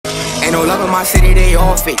Ain't no love in my city, they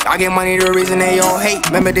all fake. I get money, the reason they all hate.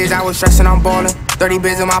 Remember days I was stressing, I'm ballin'. 30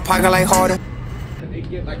 bits in my pocket like Harden. They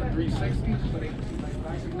get like a 360, but they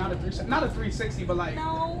like not a 360, not a 360, but like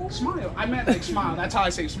smile. I meant like smile. That's how I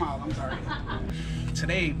say smile. I'm sorry.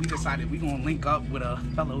 Today we decided we gonna link up with a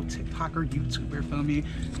fellow TikToker, YouTuber, feel me,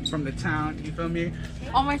 from the town. You feel me?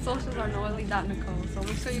 All my socials are Noely.Nicole, so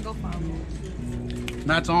make sure you go follow me.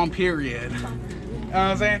 That's on period. You know what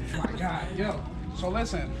I'm saying? Oh my God, yo. So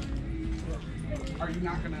listen, are you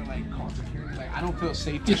not gonna like call security? Like, I don't feel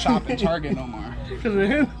safe to shop at Target no more. Because of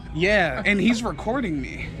him? Yeah, and he's recording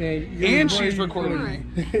me. And she's recording me.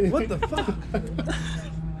 What the fuck?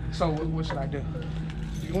 So what should I do?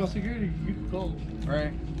 You want security? You can go.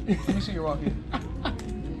 Right? Let me see your walkie.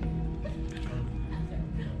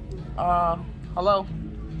 Hello? Oh,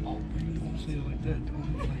 don't say it like that, dude.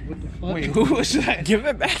 Like, what the fuck? Wait, who was that? Give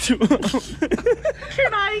it back to him.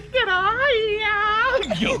 Can I get a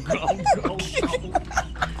Yo, go.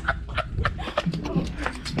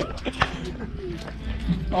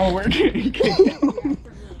 Oh, we're getting So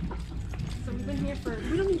we've been here for,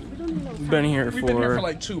 we don't even know. We've been here for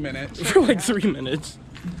like 2 minutes. For like 3 minutes.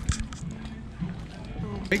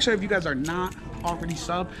 Make sure if you guys are not already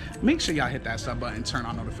subbed, make sure y'all hit that sub button, turn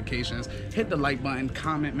on notifications, hit the like button,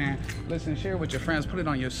 comment, man. Listen, share with your friends, put it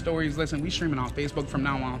on your stories. Listen, we streaming on Facebook from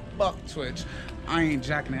now on. Fuck Twitch. I ain't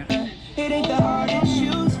jacking it. It ain't the hardest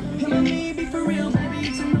shoes. Be for real, baby,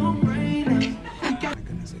 it's a no-brainer. My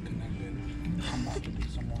goodness, it connected. I'm about to do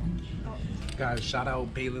some more. Guys, shout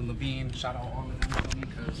out Bailey Levine, shout out all of them,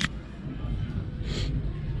 because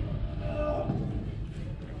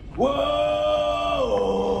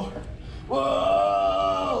whoa!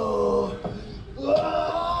 Whoa!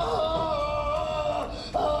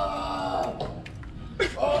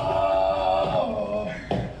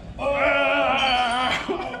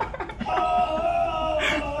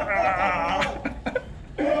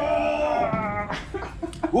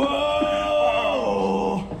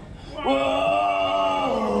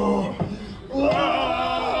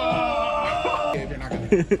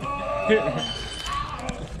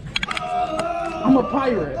 I'm a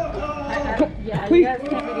pirate. Yeah, Please. you guys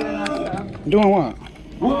can't be doing that stuff. Doing what?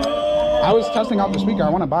 I was testing out the speaker. I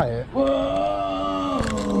want to buy it. Turn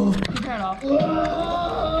it off.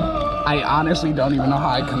 I honestly don't even know how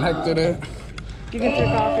I connected it. You can take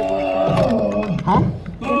off your Bluetooth. Huh? You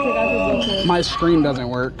can take off your Bluetooth. My screen doesn't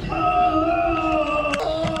work.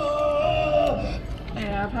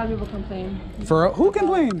 Yeah, I've had people complain. For who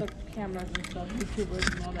complained? The cameras and stuff,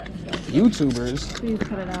 YouTubers and all that stuff. YouTubers. Please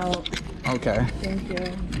cut it out. Okay. Thank you.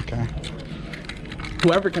 Okay.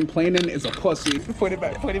 Whoever complaining is a pussy. Put it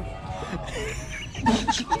back. Put it.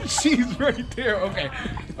 She's right there. Okay.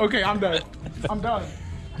 Okay, I'm done. I'm done.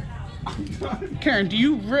 I'm done. Karen, do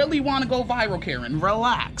you really want to go viral, Karen?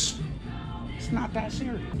 Relax. It's not that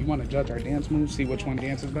serious. You want to judge our dance moves, see which one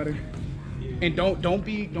dances better? And don't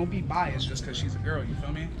be biased just because she's a girl. You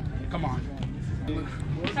feel me? Come on.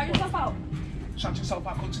 Shout yourself out. Shout yourself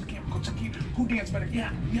out. Go to the camera. Go to the camera. Who danced better?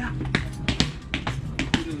 Yeah. Yeah.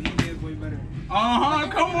 He did way better. Uh-huh,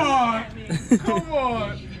 come on. Come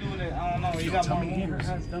on. You doing it, I don't know. You got more movers.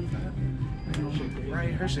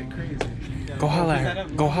 Right, her shit crazy. Go holla at her.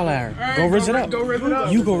 Go holla at her. Go riz it up. Go riz it up.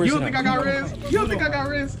 You go riz You it don't think I up. got riz? You don't think I got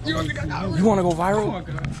riz? You don't think I got riz? You want to go Oh my viral?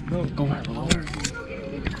 God. Go viral.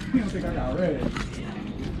 You don't think I got riz?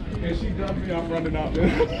 And she dumped me, I'm running out there.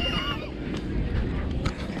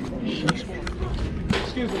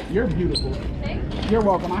 Excuse me, you're beautiful. You're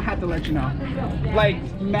welcome. I had to let you know. Like,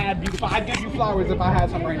 mad beautiful. I'd give you flowers if I had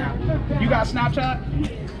some right now. You got Snapchat?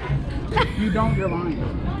 You don't, you're lying.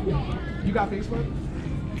 You got Facebook?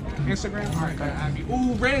 Instagram? All right, I have you.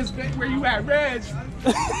 Ooh, Rez, where you at, Rez? You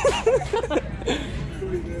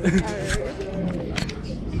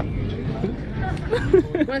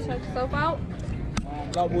want to check yourself out?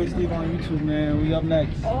 Cowboys League on YouTube, man. We up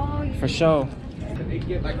next. Oh, For sure. They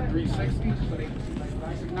get like a 360, so they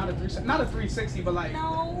like not a 360, but like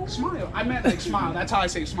smile. I meant like smile. That's how I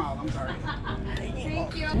say smile. I'm sorry.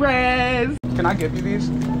 thank you. Rez, can I give you these?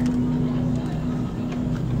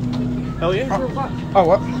 Hell yeah. Oh,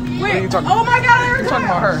 what? What are you talking about? Oh my God, You're talking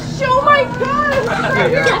about her. Oh my God.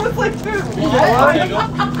 I was like, dude.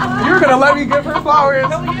 You're gonna let me give her flowers?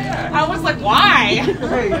 I was like, why?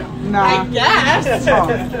 Hey, nah. I guess.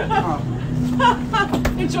 Oh.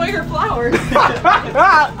 Enjoy her flowers.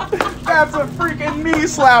 That's a freaking knee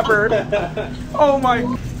slapper. Oh my.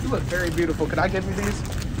 You look very beautiful. Could I give you these?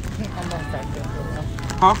 I'm all set, thank you.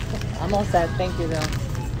 Huh? I'm all set, thank you though.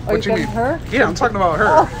 Oh, What you mean? her? Yeah, I'm talking about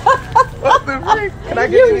her. What the freak? Can I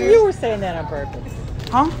give you these? You were saying that on purpose.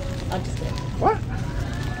 Huh? I'm just kidding. What?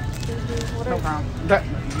 No problem.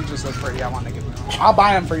 You just look pretty. I want to give you one. I'll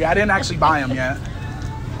buy them for you. I didn't actually buy them yet.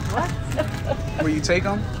 What? Will you take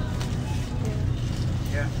them?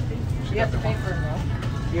 Yeah. You have to pay for them though.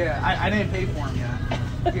 Yeah, I didn't pay for them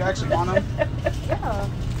yet. You actually want them? Yeah.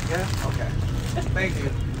 Yeah? Okay. Thank you.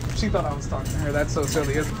 She thought I was talking to her. That's so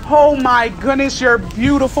silly. Oh my goodness, you're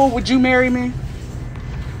beautiful. Would you marry me?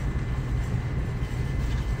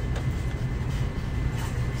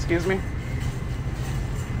 Excuse me?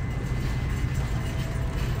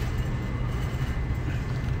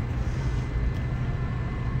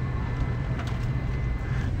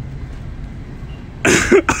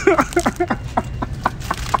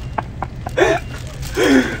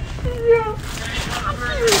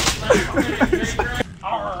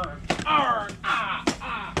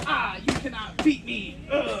 You cannot beat me.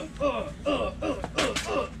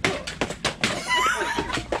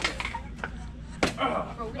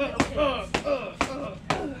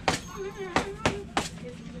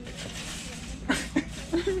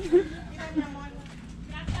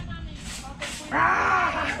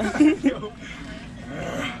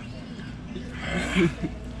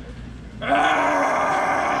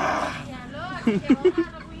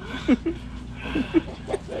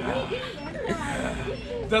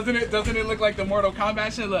 Doesn't it look like the Mortal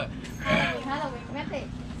Kombat shit? Look.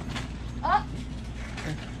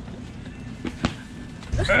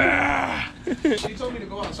 She told me to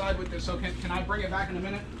go outside with this, so can I bring it back in a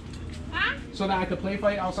minute? Huh? So that I could play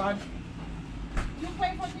fight outside? You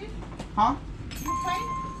pay for this? Huh? You pay?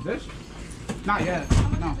 This? Not yet.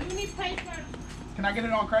 No. You need to pay for it. Can I get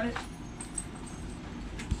it on credit?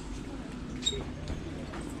 Can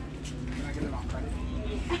I get it on credit?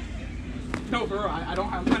 No, girl, I don't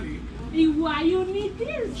have money. Why you need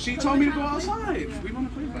this? She told me to go outside. We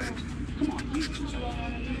want to play fight. Come on.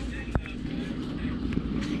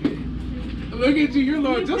 Look at you, you're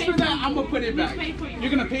low. Just for that, I'm gonna put it back.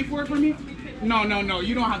 You're gonna pay for it for me? No,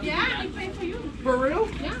 you don't have to do Yeah, that. I pay for you. For real?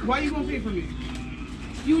 Yeah. Why you gonna pay for me?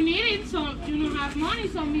 You need it, so you don't have money,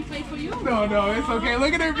 so me pay for you. No, it's okay.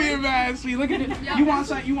 Look at her being mad. See, look at it. You want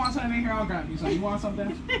something in here? I'll grab you some. You want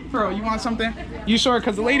something? Bro, you want something? You sure?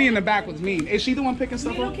 Because the lady in the back was mean. Is she the one picking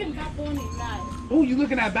stuff We up? looking Bad Bunny live. Oh, you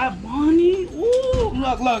looking at Bad Bunny? Ooh,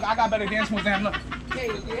 look, I got better dance moves than him. Look.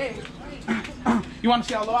 Hey. You want to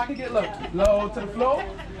see how low I can get? Look, low to the floor.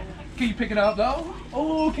 Can you pick it up though?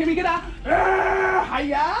 Oh, can we get out?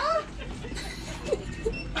 Hiya!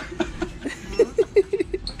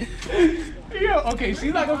 Yeah, okay,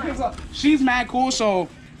 she's not gonna piss up. She's mad cool, so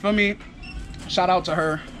for me, shout out to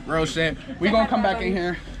her. Real shit. We gonna come back in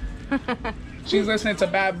here. She's listening to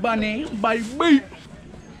Bad Bunny, baby.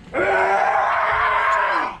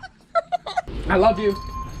 I love you.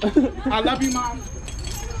 I love you, Mom.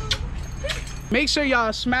 Make sure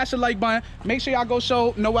y'all smash the like button. Make sure y'all go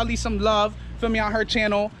show Noely some love. Feel me, on her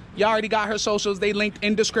channel. Y'all already got her socials. They linked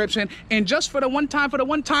in description. And just for the one time,